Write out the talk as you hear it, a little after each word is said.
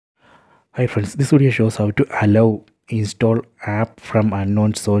Hi friends, this video shows how to allow install app from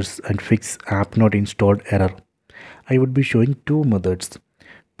unknown source and fix app not installed error. I would be showing two methods.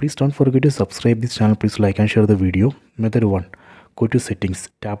 Please don't forget to subscribe this channel. Please like and share the video. Method 1. Go to settings.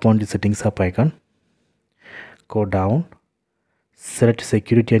 Tap on the settings app icon. Go down. Select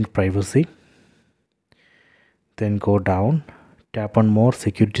security and privacy. Then go down. Tap on more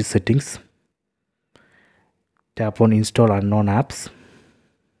security settings. Tap on install unknown apps.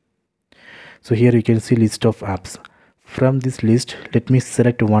 So here you can see list of apps. From this list, let me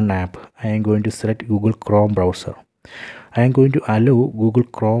select one app. I am going to select Google Chrome browser. I am going to allow Google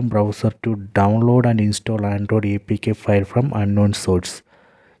Chrome browser to download and install Android APK file from unknown source.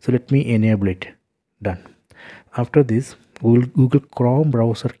 So let me enable it. Done. After this, Google Chrome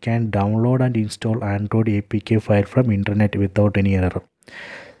browser can download and install Android APK file from internet without any error.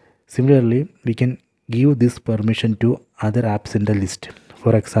 Similarly, we can give this permission to other apps in the list.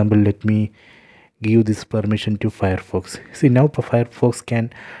 For example, let me give this permission to Firefox. See, now Firefox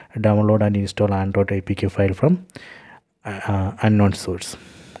can download and install Android APK file from unknown source.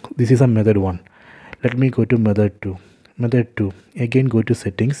 This is a method 1. Let me go to method 2. Method 2, again go to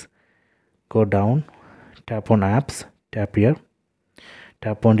settings, go down, tap on apps, tap here,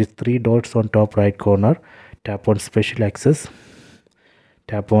 tap on the 3 dots on top right corner, tap on special access,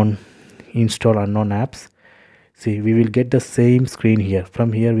 tap on install unknown apps. See, we will get the same screen here.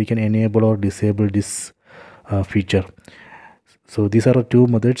 From here we can enable or disable this feature. So these are the two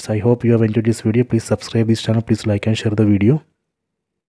methods. I hope you have enjoyed this video. Please subscribe this channel. Please like and share the video.